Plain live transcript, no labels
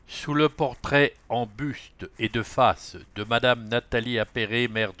Sous le portrait en buste et de face de Madame Nathalie Appéré,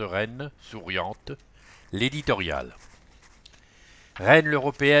 maire de Rennes, souriante, l'éditorial. Rennes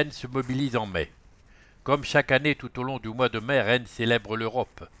l'Européenne se mobilise en mai. Comme chaque année tout au long du mois de mai, Rennes célèbre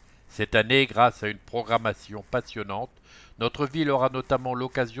l'Europe. Cette année, grâce à une programmation passionnante, notre ville aura notamment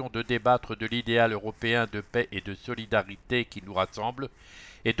l'occasion de débattre de l'idéal européen de paix et de solidarité qui nous rassemble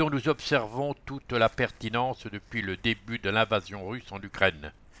et dont nous observons toute la pertinence depuis le début de l'invasion russe en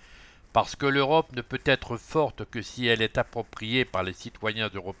Ukraine. Parce que l'Europe ne peut être forte que si elle est appropriée par les citoyens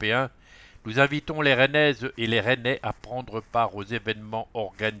européens, nous invitons les Rennaises et les Rennais à prendre part aux événements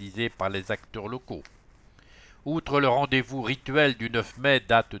organisés par les acteurs locaux. Outre le rendez-vous rituel du 9 mai,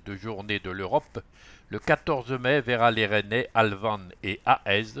 date de journée de l'Europe, le 14 mai verra les Rennais, Alvan et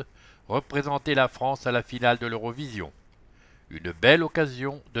Aez représenter la France à la finale de l'Eurovision. Une belle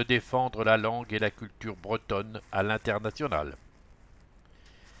occasion de défendre la langue et la culture bretonne à l'international.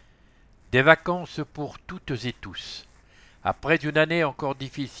 Des vacances pour toutes et tous. Après une année encore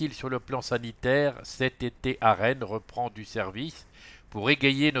difficile sur le plan sanitaire, cet été à Rennes reprend du service pour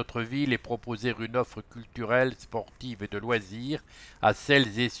égayer notre ville et proposer une offre culturelle, sportive et de loisirs à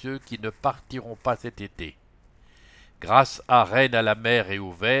celles et ceux qui ne partiront pas cet été. Grâce à Rennes à la mer et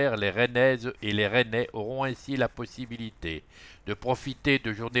au vert, les Rennaises et les Rennais auront ainsi la possibilité de profiter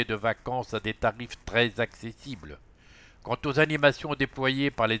de journées de vacances à des tarifs très accessibles. Quant aux animations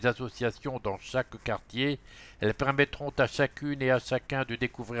déployées par les associations dans chaque quartier, elles permettront à chacune et à chacun de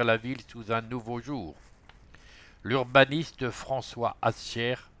découvrir la ville sous un nouveau jour. L'urbaniste François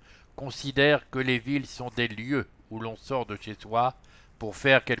Ascher considère que les villes sont des lieux où l'on sort de chez soi pour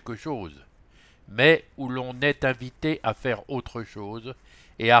faire quelque chose, mais où l'on est invité à faire autre chose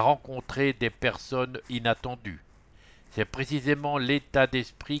et à rencontrer des personnes inattendues. C'est précisément l'état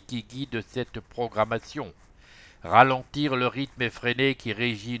d'esprit qui guide cette programmation. Ralentir le rythme effréné qui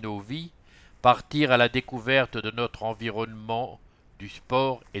régit nos vies, partir à la découverte de notre environnement, du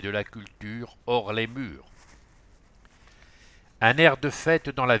sport et de la culture hors les murs. Un air de fête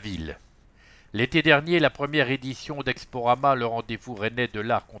dans la ville. L'été dernier, la première édition d'Exporama, le rendez-vous rennais de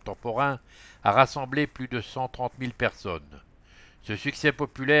l'art contemporain, a rassemblé plus de 130 000 personnes. Ce succès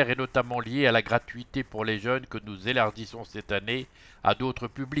populaire est notamment lié à la gratuité pour les jeunes que nous élargissons cette année à d'autres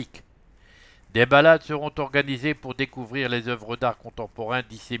publics. Des balades seront organisées pour découvrir les œuvres d'art contemporain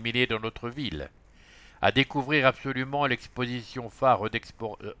disséminées dans notre ville. À découvrir absolument l'exposition phare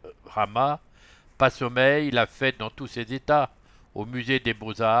d'Exporama, Pas sommeil, la fête dans tous ses états, au musée des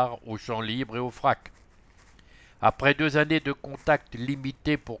Beaux-Arts, au Champ Libre et au Frac. Après 2 années de contact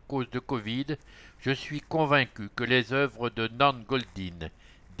limité pour cause de Covid, je suis convaincu que les œuvres de Nan Goldin,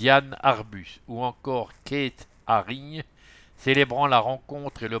 Diane Arbus ou encore Kate Haring, célébrant la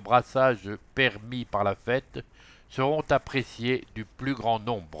rencontre et le brassage permis par la fête, seront appréciés du plus grand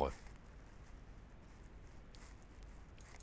nombre.